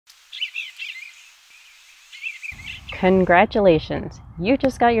Congratulations! You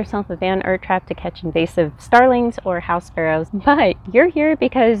just got yourself a van Ert Trap to catch invasive starlings or house sparrows, but you're here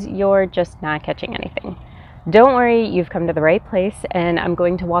because you're just not catching anything. Don't worry, you've come to the right place, and I'm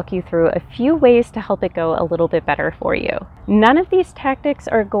going to walk you through a few ways to help it go a little bit better for you. None of these tactics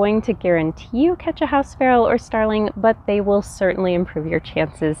are going to guarantee you catch a house sparrow or starling, but they will certainly improve your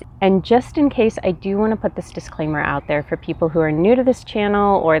chances. And just in case, I do want to put this disclaimer out there for people who are new to this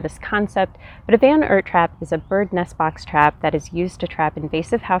channel or this concept, but a van Ert Trap is a bird nest box trap that is used to trap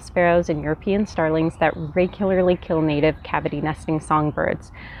invasive house sparrows and European starlings that regularly kill native cavity nesting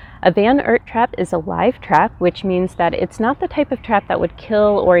songbirds. A van Ert Trap is a live trap, which means that it's not the type of trap that would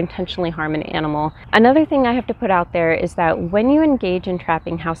kill or intentionally harm an animal. Another thing I have to put out there is that when you engage in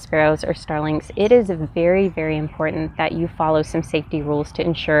trapping house sparrows or starlings, it is very, very important that you follow some safety rules to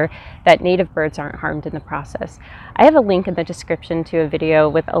ensure that native birds aren't harmed in the process. I have a link in the description to a video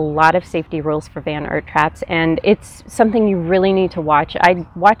with a lot of safety rules for van Ert Traps, and it's something you really need to watch. I'd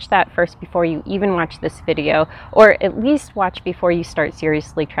watch that first before you even watch this video, or at least watch before you start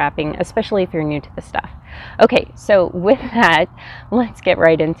seriously trapping, especially if you're new to the stuff. Okay, so with that, let's get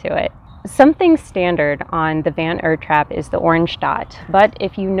right into it. Something standard on the van Ert Trap is the orange dot, but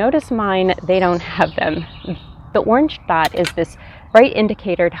if you notice mine, they don't have them. The orange dot is this bright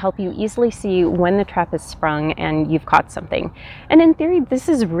indicator to help you easily see when the trap is sprung and you've caught something. And in theory, this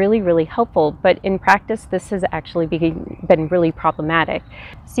is really, really helpful, but in practice, this has actually been really problematic.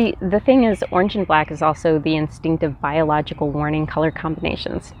 See, the thing is, orange and black is also the instinctive biological warning color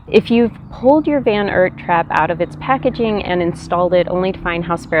combinations. If you've pulled your van Ert Trap out of its packaging and installed it only to find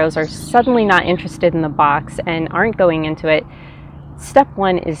house sparrows are suddenly not interested in the box and aren't going into it, step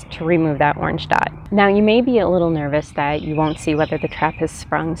one is to remove that orange dot. Now, you may be a little nervous that you won't see whether the trap has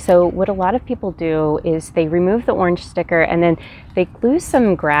sprung. So what a lot of people do is they remove the orange sticker and then they glue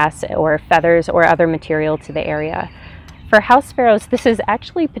some grass or feathers or other material to the area. For house sparrows, this is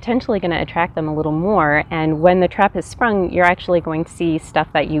actually potentially going to attract them a little more, and when the trap is sprung, you're actually going to see stuff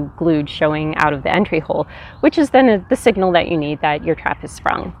that you glued showing out of the entry hole, which is then the signal that you need that your trap is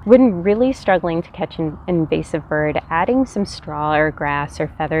sprung. When really struggling to catch an invasive bird, adding some straw or grass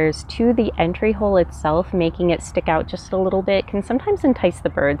or feathers to the entry hole itself, making it stick out just a little bit, can sometimes entice the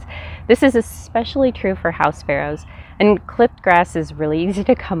birds. This is especially true for house sparrows. And clipped grass is really easy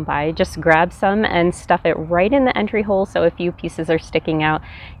to come by. Just grab some and stuff it right in the entry hole so a few pieces are sticking out.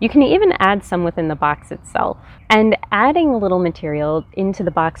 You can even add some within the box itself. And adding a little material into the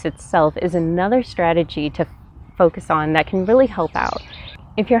box itself is another strategy to focus on that can really help out.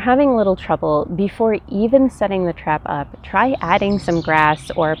 If you're having a little trouble, before even setting the trap up, try adding some grass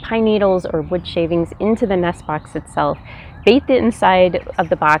or pine needles or wood shavings into the nest box itself. Bait the inside of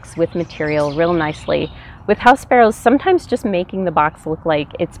the box with material real nicely. With house sparrows, sometimes just making the box look like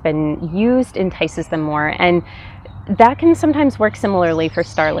it's been used entices them more, and that can sometimes work similarly for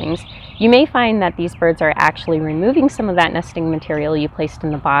starlings. You may find that these birds are actually removing some of that nesting material you placed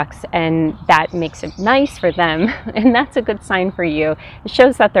in the box, and that makes it nice for them, and that's a good sign for you. It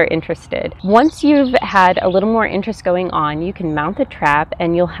shows that they're interested. Once you've had a little more interest going on, you can mount the trap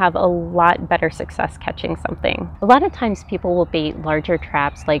and you'll have a lot better success catching something. A lot of times people will bait larger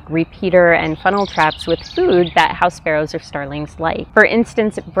traps like repeater and funnel traps with food that house sparrows or starlings like. For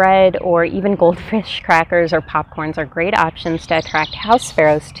instance, bread or even goldfish crackers or popcorns are great options to attract house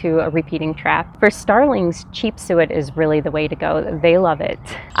sparrows to a repeating trap. For starlings, cheap suet is really the way to go. They love it.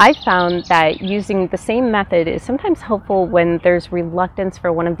 I found that using the same method is sometimes helpful when there's reluctance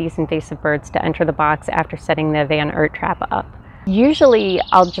for one of these invasive birds to enter the box after setting the van Ert Trap up. Usually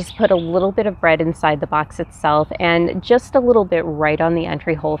I'll just put a little bit of bread inside the box itself and just a little bit right on the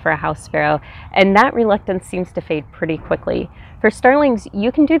entry hole for a house sparrow, and that reluctance seems to fade pretty quickly. For starlings,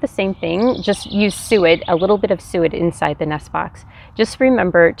 you can do the same thing, just use suet, a little bit of suet inside the nest box. Just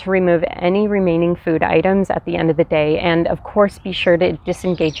remember to remove any remaining food items at the end of the day, and of course be sure to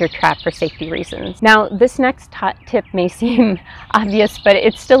disengage your trap for safety reasons. Now, this next tip may seem obvious, but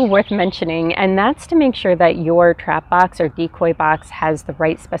it's still worth mentioning, and that's to make sure that your trap box or decoy box has the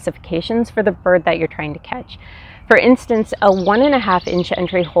right specifications for the bird that you're trying to catch. For instance, a 1.5 inch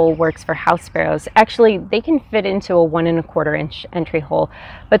entry hole works for house sparrows. Actually, they can fit into a 1.25 inch entry hole,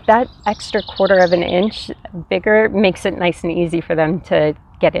 but that extra 1/4 inch bigger makes it nice and easy for them to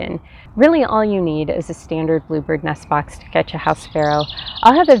get in. Really, all you need is a standard bluebird nest box to catch a house sparrow.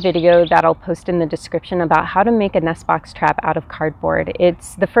 I'll have a video that I'll post in the description about how to make a nest box trap out of cardboard.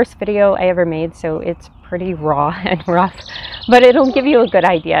 It's the first video I ever made, so it's pretty raw and rough, but it'll give you a good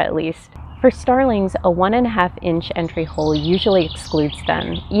idea at least. For starlings, a 1.5 inch entry hole usually excludes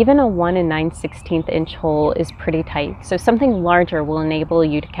them. Even a 1 9/16 inch hole is pretty tight, so something larger will enable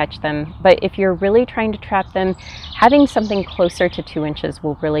you to catch them. But if you're really trying to trap them, having something closer to 2 inches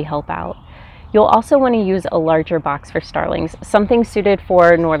will really help out. You'll also want to use a larger box for starlings, something suited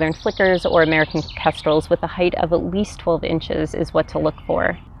for northern flickers or American kestrels with a height of at least 12 inches is what to look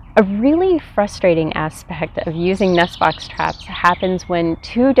for. A really frustrating aspect of using nest box traps happens when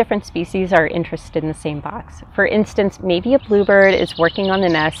two different species are interested in the same box. For instance, maybe a bluebird is working on the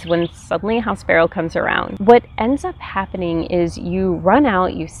nest when suddenly a house sparrow comes around. What ends up happening is you run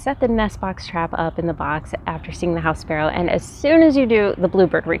out, you set the nest box trap up in the box after seeing the house sparrow, and as soon as you do, the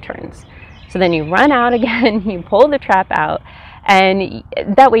bluebird returns. So then you run out again, you pull the trap out, and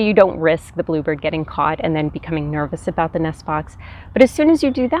that way you don't risk the bluebird getting caught and then becoming nervous about the nest box. But as soon as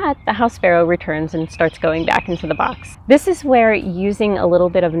you do that, the house sparrow returns and starts going back into the box. This is where using a little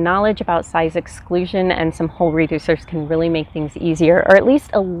bit of knowledge about size exclusion and some hole reducers can really make things easier, or at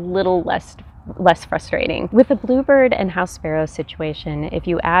least a little less frustrating. With the bluebird and house sparrow situation, if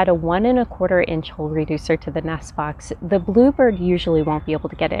you add a 1 1/4 inch hole reducer to the nest box, the bluebird usually won't be able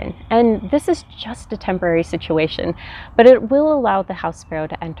to get in. And this is just a temporary situation, but it will allow the house sparrow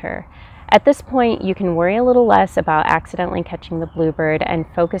to enter. At this point, you can worry a little less about accidentally catching the bluebird and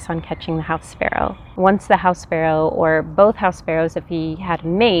focus on catching the house sparrow. Once the house sparrow, or both house sparrows if he had a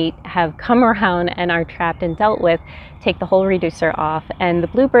mate, have come around and are trapped and dealt with, take the hole reducer off, and the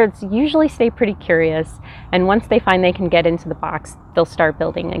bluebirds usually stay pretty curious, and once they find they can get into the box, they'll start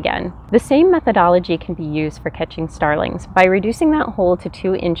building again. The same methodology can be used for catching starlings. By reducing that hole to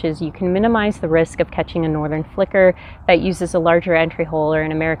 2 inches, you can minimize the risk of catching a northern flicker that uses a larger entry hole or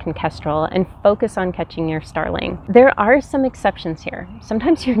an American kestrel, and focus on catching your starling. There are some exceptions here.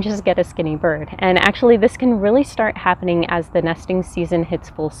 Sometimes you just get a skinny bird, and actually this can really start happening as the nesting season hits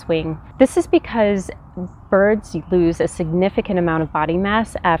full swing. This is because birds lose a significant amount of body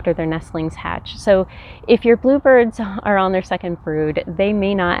mass after their nestlings hatch. So if your bluebirds are on their second brood, they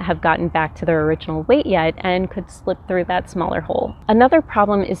may not have gotten back to their original weight yet and could slip through that smaller hole. Another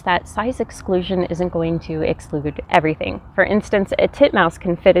problem is that size exclusion isn't going to exclude everything. For instance, a titmouse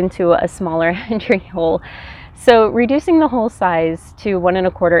can fit into a smaller entry hole. So reducing the hole size to 1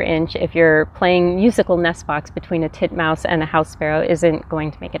 1/4 inch if you're playing musical nest box between a titmouse and a house sparrow isn't going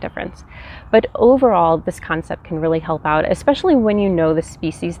to make a difference. But overall, this concept can really help out, especially when you know the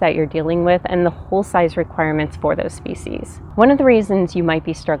species that you're dealing with and the hole size requirements for those species. One of the reasons you might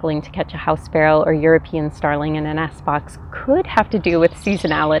be struggling to catch a house sparrow or European starling in a nest box could have to do with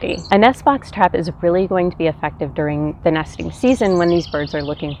seasonality. A nest box trap is really going to be effective during the nesting season when these birds are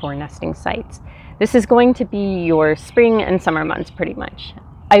looking for nesting sites. This is going to be your spring and summer months pretty much.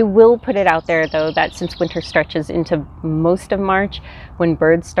 I will put it out there though that since winter stretches into most of March, when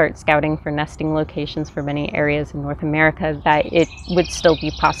birds start scouting for nesting locations for many areas in North America, that it would still be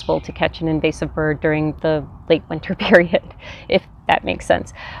possible to catch an invasive bird during the late winter period, if that makes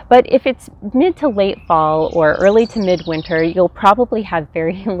sense. But if it's mid to late fall or early to mid-winter, you'll probably have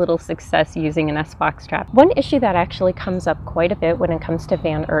very little success using an nest box trap. One issue that actually comes up quite a bit when it comes to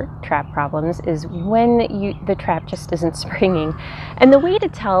Ert Trap problems is when the trap just isn't springing. And the way to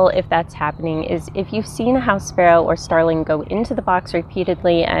tell if that's happening is if you've seen a house sparrow or starling go into the box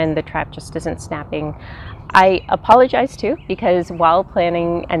repeatedly and the trap just isn't snapping. I apologize too, because while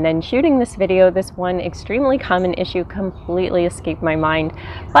planning and then shooting this video, this one extremely common issue completely escaped my mind,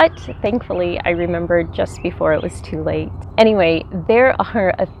 but thankfully I remembered just before it was too late. Anyway, there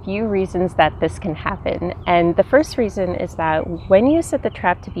are a few reasons that this can happen, and the first reason is that when you set the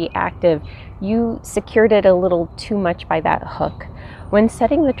trap to be active, you secured it a little too much by that hook. When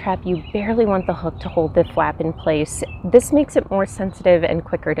setting the trap, you barely want the hook to hold the flap in place. This makes it more sensitive and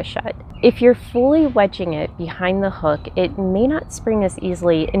quicker to shut. If you're fully wedging it behind the hook, it may not spring as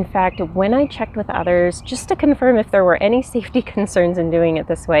easily. In fact, when I checked with others, just to confirm if there were any safety concerns in doing it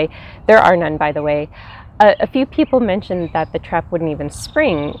this way, there are none, by the way. A few people mentioned that the trap wouldn't even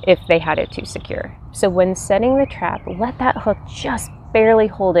spring if they had it too secure. So when setting the trap, let that hook just barely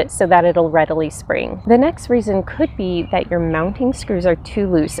hold it so that it'll readily spring. The next reason could be that your mounting screws are too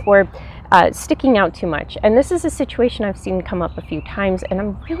loose or sticking out too much. And this is a situation I've seen come up a few times, and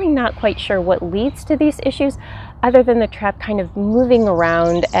I'm really not quite sure what leads to these issues other than the trap kind of moving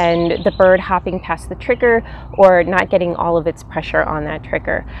around and the bird hopping past the trigger or not getting all of its pressure on that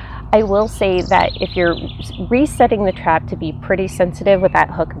trigger. I will say that if you're resetting the trap to be pretty sensitive with that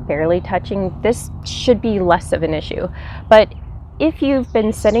hook barely touching, this should be less of an issue. But if you've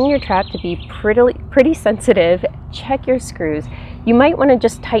been setting your trap to be pretty sensitive, check your screws. you might want to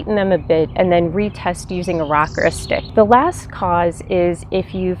just tighten them a bit and then retest using a rock or a stick. The last cause is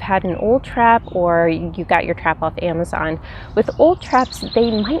if you've had an old trap or you got your trap off Amazon. With old traps,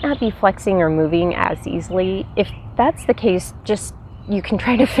 they might not be flexing or moving as easily. If that's the case, you can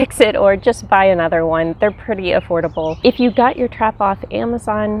try to fix it or just buy another one. They're pretty affordable. If you got your trap off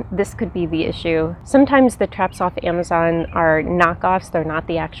Amazon, this could be the issue. Sometimes the traps off Amazon are knockoffs, they're not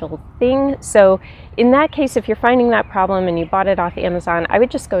the actual thing. So in that case, if you're finding that problem and you bought it off Amazon, I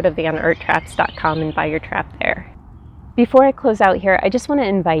would just go to vanerttraps.com and buy your trap there. Before I close out here, I just want to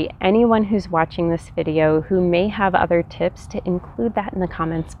invite anyone who's watching this video who may have other tips to include that in the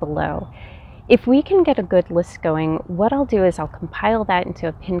comments below. If we can get a good list going, what I'll do is I'll compile that into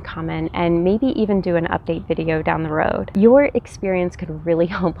a pinned comment and maybe even do an update video down the road. Your experience could really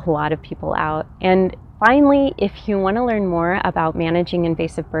help a lot of people out. And finally, if you want to learn more about managing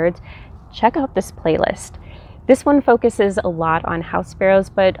invasive birds, check out this playlist. This one focuses a lot on house sparrows,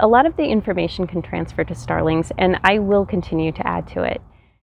 but a lot of the information can transfer to starlings, and I will continue to add to it.